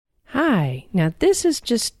today. Now, this is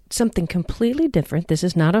just something completely different. This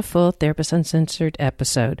is not a full Therapist Uncensored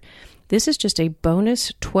episode. This is just a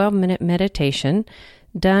bonus 12-minute meditation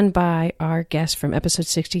done by our guest from episode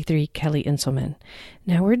 63, Kelly Inselman.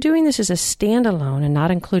 Now, we're doing this as a standalone and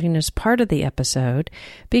not including as part of the episode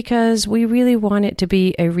because we really want it to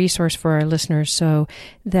be a resource for our listeners so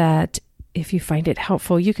that if you find it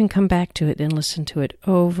helpful, you can come back to it and listen to it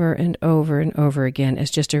over and over and over again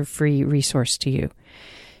as just a free resource to you.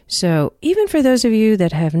 So even for those of you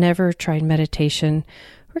that have never tried meditation,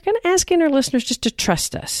 we're going to ask our listeners just to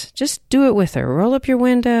trust us. Just do it with her. Roll up your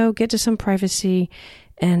window, get to some privacy,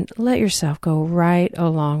 and let yourself go right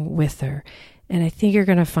along with her. And I think you're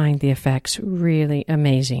going to find the effects really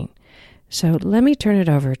amazing. So let me turn it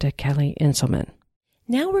over to Kelly Inselman.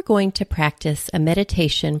 Now we're going to practice a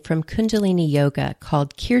meditation from Kundalini Yoga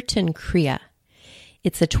called Kirtan Kriya.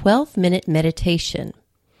 It's a 12-minute meditation.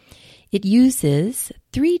 It uses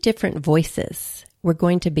 3 different voices. We're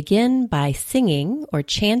going to begin by singing or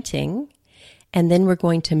chanting, and then we're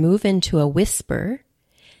going to move into a whisper.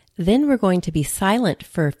 Then we're going to be silent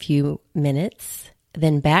for a few minutes,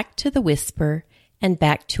 then back to the whisper, and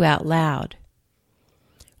back to out loud.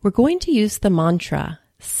 We're going to use the mantra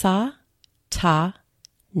Sa, Ta,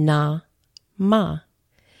 Na, Ma.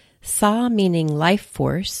 Sa meaning life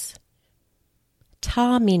force,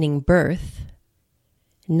 Ta meaning birth,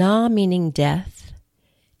 Na meaning death,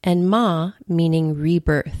 and Ma meaning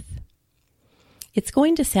rebirth. It's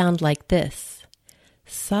going to sound like this.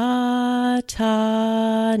 Sa,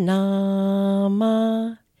 ta, na,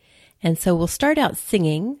 ma. And so we'll start out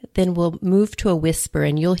singing, then we'll move to a whisper,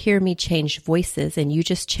 and you'll hear me change voices, and you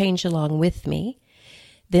just change along with me.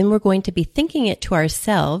 Then we're going to be thinking it to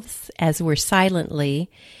ourselves as we're silently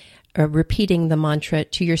repeating the mantra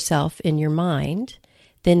to yourself in your mind.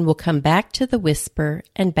 Then we'll come back to the whisper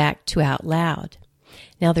and back to out loud.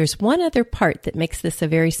 Now there's one other part that makes this a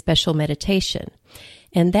very special meditation,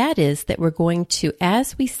 and that is that we're going to,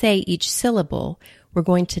 as we say each syllable, we're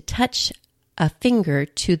going to touch a finger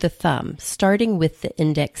to the thumb, starting with the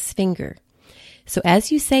index finger. So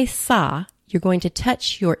as you say sa, you're going to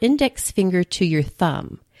touch your index finger to your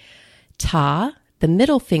thumb. Ta, the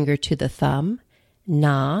middle finger to the thumb.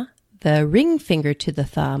 Na, the ring finger to the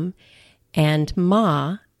thumb. And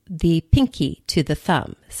ma, the pinky to the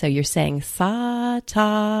thumb. So you're saying sa,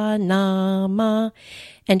 ta, na, ma,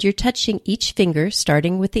 and you're touching each finger,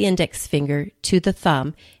 starting with the index finger to the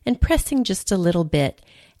thumb and pressing just a little bit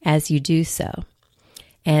as you do so.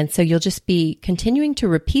 And so you'll just be continuing to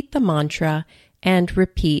repeat the mantra and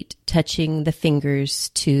repeat touching the fingers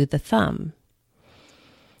to the thumb.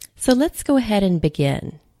 So let's go ahead and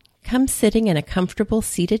begin. Come sitting in a comfortable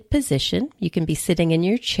seated position. You can be sitting in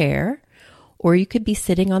your chair, or you could be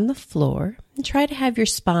sitting on the floor, and try to have your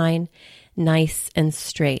spine nice and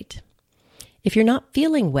straight. If you're not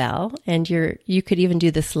feeling well, and you could even do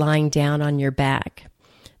this lying down on your back.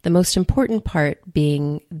 The most important part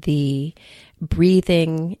being the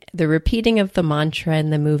breathing, the repeating of the mantra,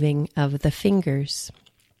 and the moving of the fingers.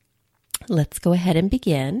 Let's go ahead and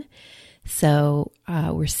begin. So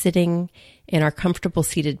we're sitting in our comfortable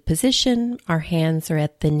seated position. Our hands are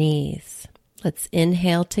at the knees. Let's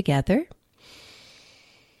inhale together.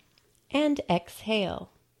 And exhale.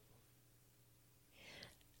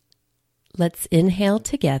 Let's inhale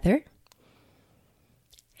together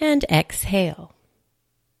and exhale.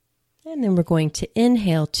 And then we're going to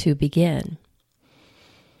inhale to begin.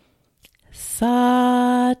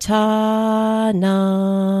 Sa, ta,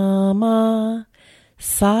 na, ma.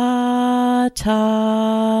 Sa,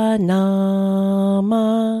 ta, na,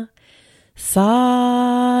 ma.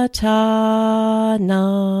 Sa, ta,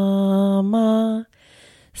 na, ma.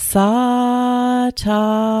 Sa,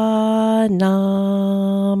 ta,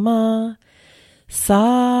 na, ma.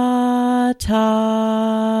 Sa,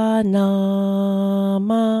 ta, na,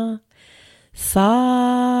 ma.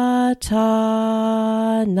 Sa,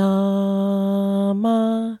 ta, na,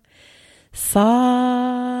 ma.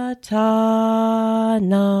 Sa, ta,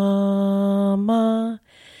 na, ma.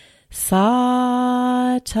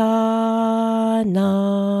 Sa, ta,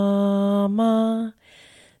 na, ma.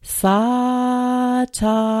 Sa,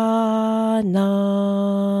 ta,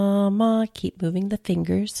 na, ma. Keep moving the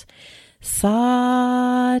fingers.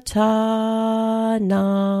 Sa, ta,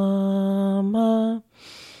 na, ma.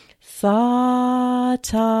 Sa,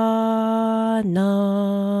 ta,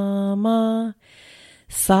 na, ma.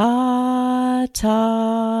 Sa,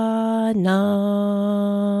 ta,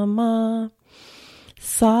 na, ma.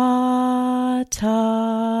 Sa,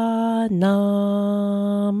 ta,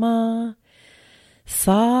 na, ma.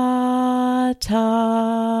 Sa,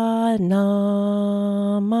 ta,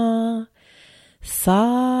 na, ma.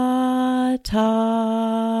 Sa,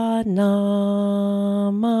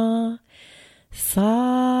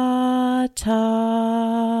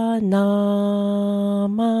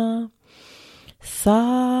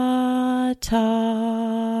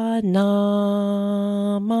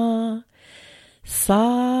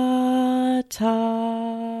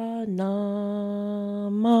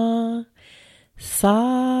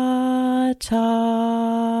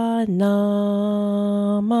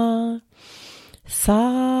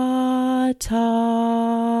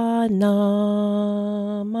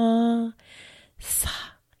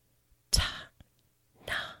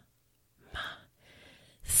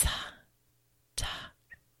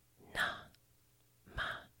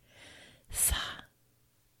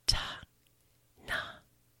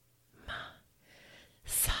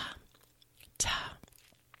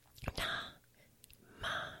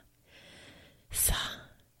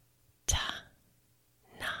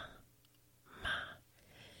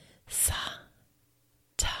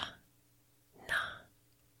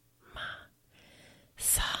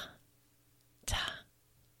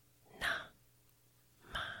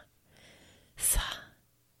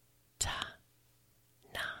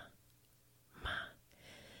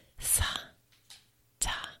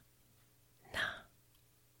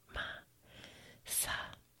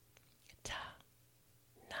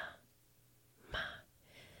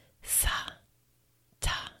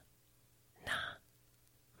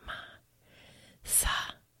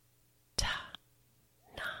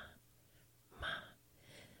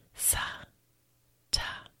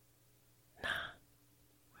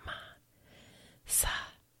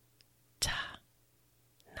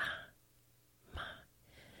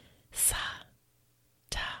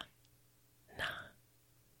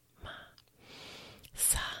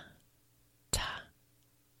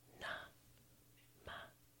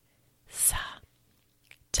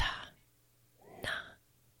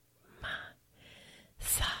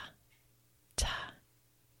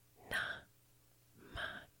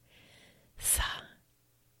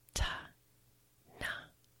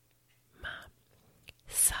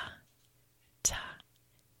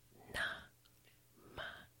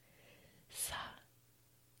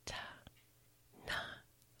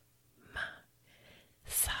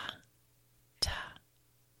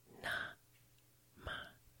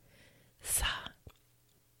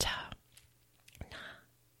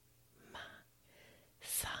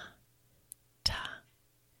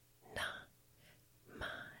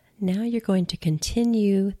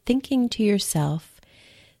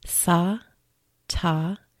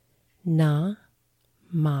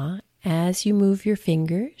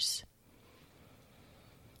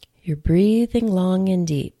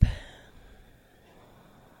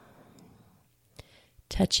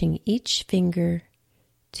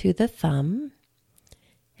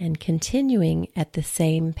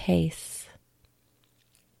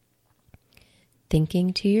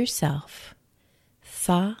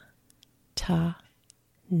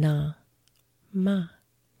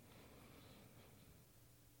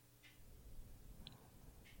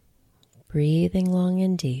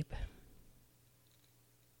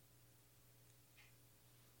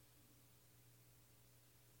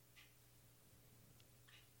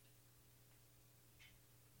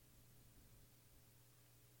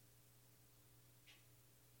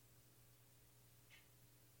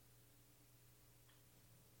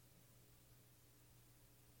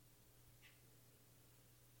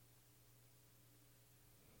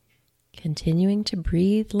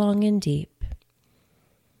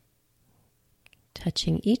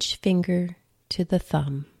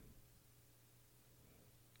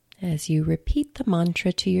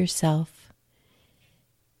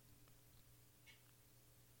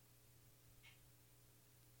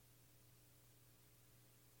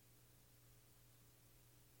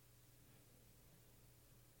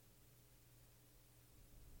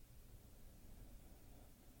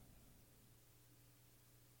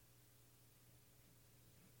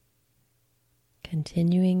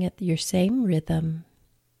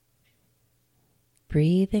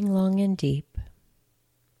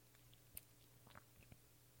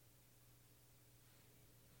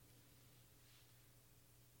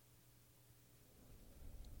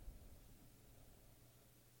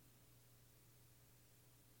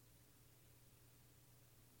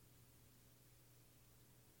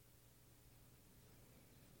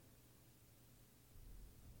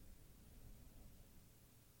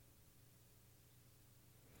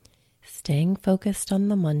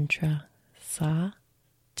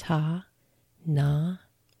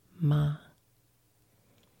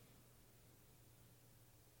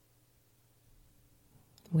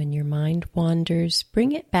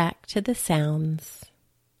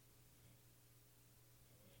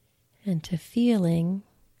 and to feeling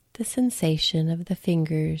the sensation of the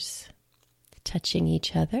fingers touching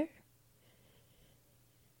each other.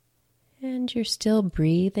 And you're still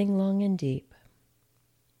breathing long and deep.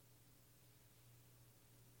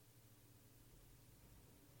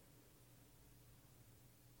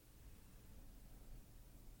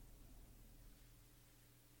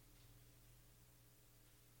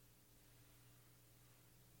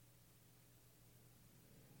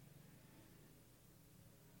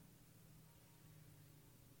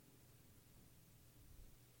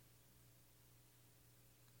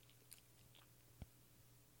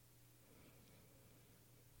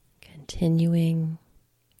 Continuing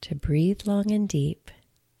to breathe long and deep.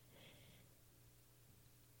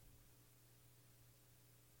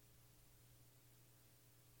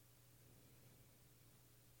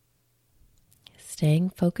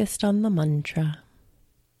 Staying focused on the mantra.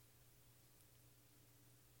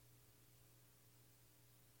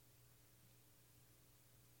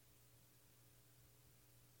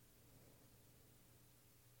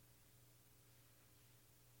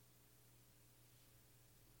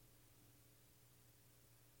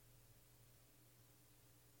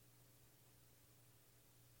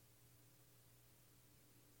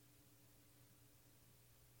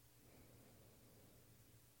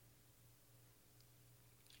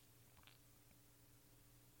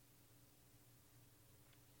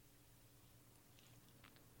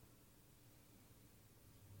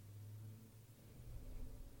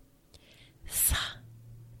 Sa,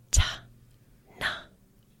 ta, na,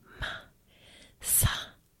 ma. Sa,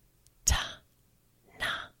 ta,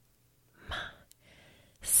 na, ma.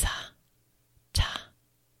 Sa, ta,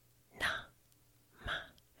 na, ma.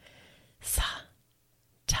 Sa,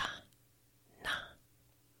 ta, na,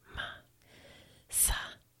 ma. Sa,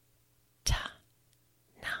 ta,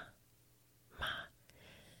 na, ma.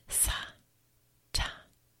 Sa,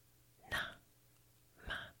 ta, na,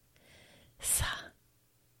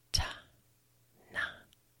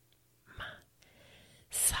 ma.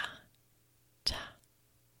 Sa, ta.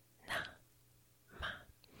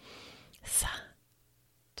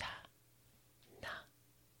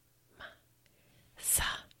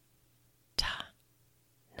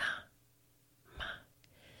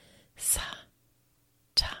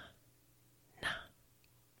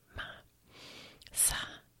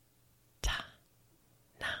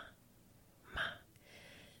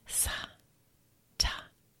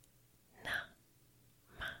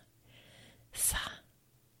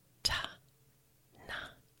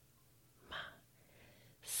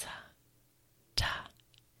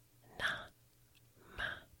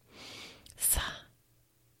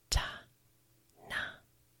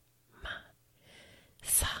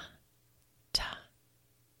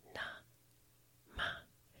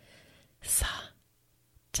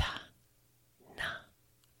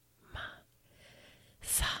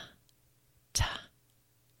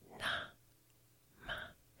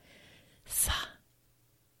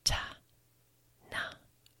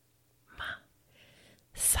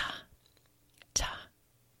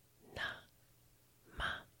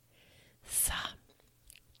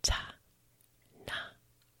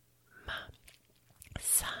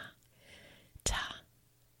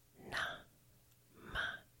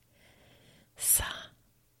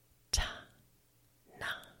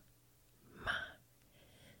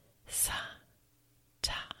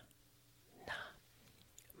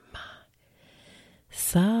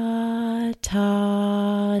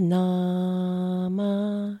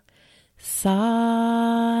 Satanama, Satanama,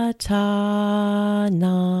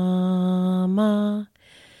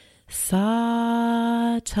 Satanama, Satanama,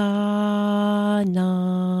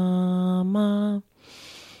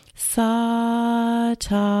 Satanama,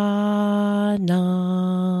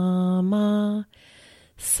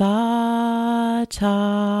 Satanama,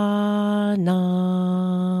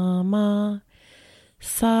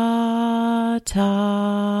 Satanama,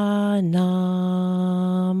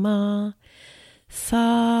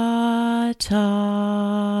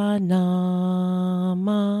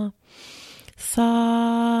 Satanama,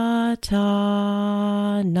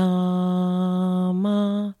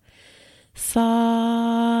 Satanama,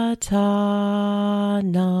 Satanama,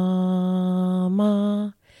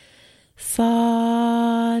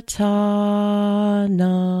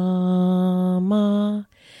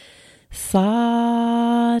 Satanama, Satanama,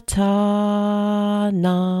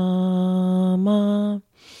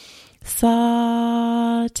 Satanama,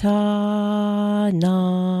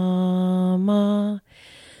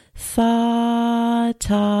 Satanama,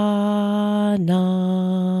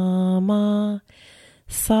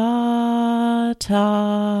 Satanama,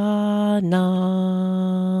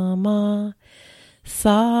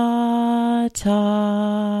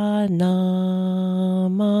 Satanama,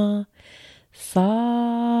 Satanama,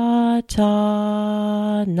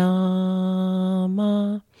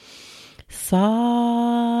 Satanama,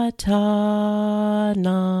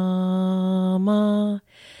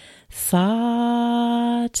 Satanama,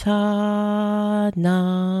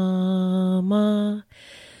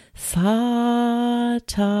 Satanama,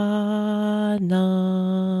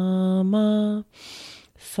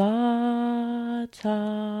 Satanama,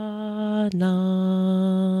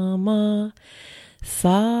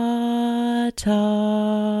 Satanama,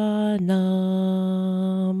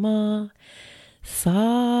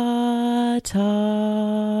 Satanama.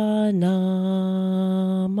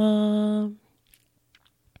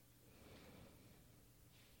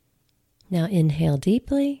 Now inhale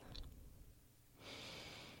deeply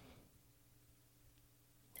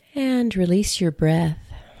and release your breath.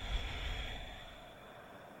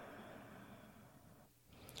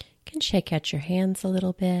 You can shake out your hands a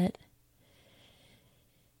little bit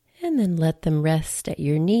and then let them rest at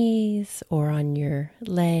your knees or on your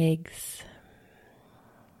legs.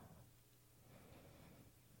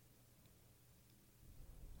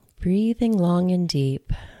 Breathing long and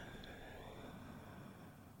deep.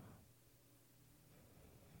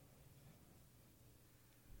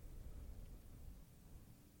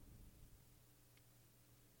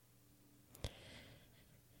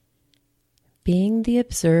 Being the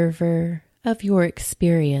observer of your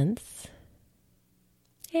experience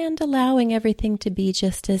and allowing everything to be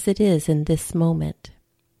just as it is in this moment.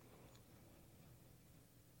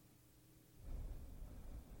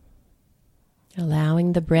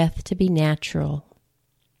 Allowing the breath to be natural.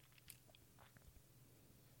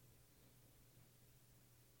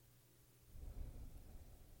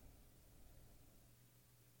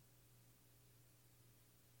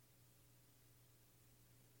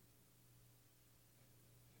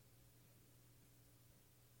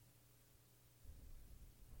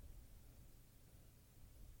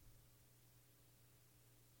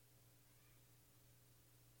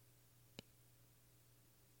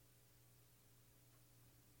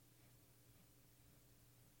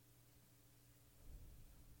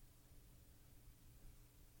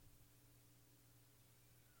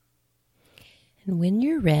 And when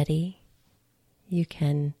you're ready, you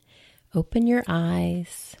can open your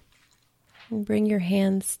eyes and bring your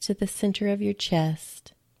hands to the center of your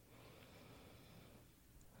chest.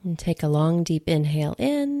 And take a long, deep inhale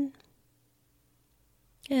in,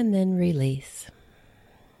 and then release.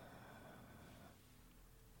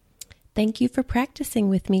 Thank you for practicing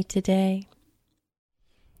with me today.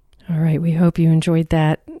 All right, we hope you enjoyed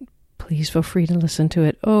that. Please feel free to listen to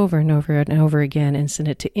it over and over and over again and send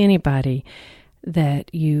it to anybody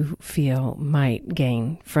that you feel might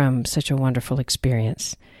gain from such a wonderful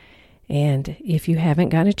experience. And if you haven't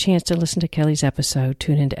got a chance to listen to Kelly's episode,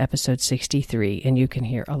 tune into episode 63, and you can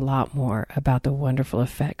hear a lot more about the wonderful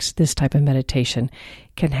effects this type of meditation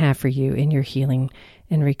can have for you in your healing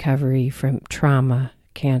and recovery from trauma,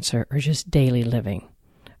 cancer, or just daily living.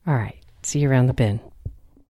 All right, see you around the bend.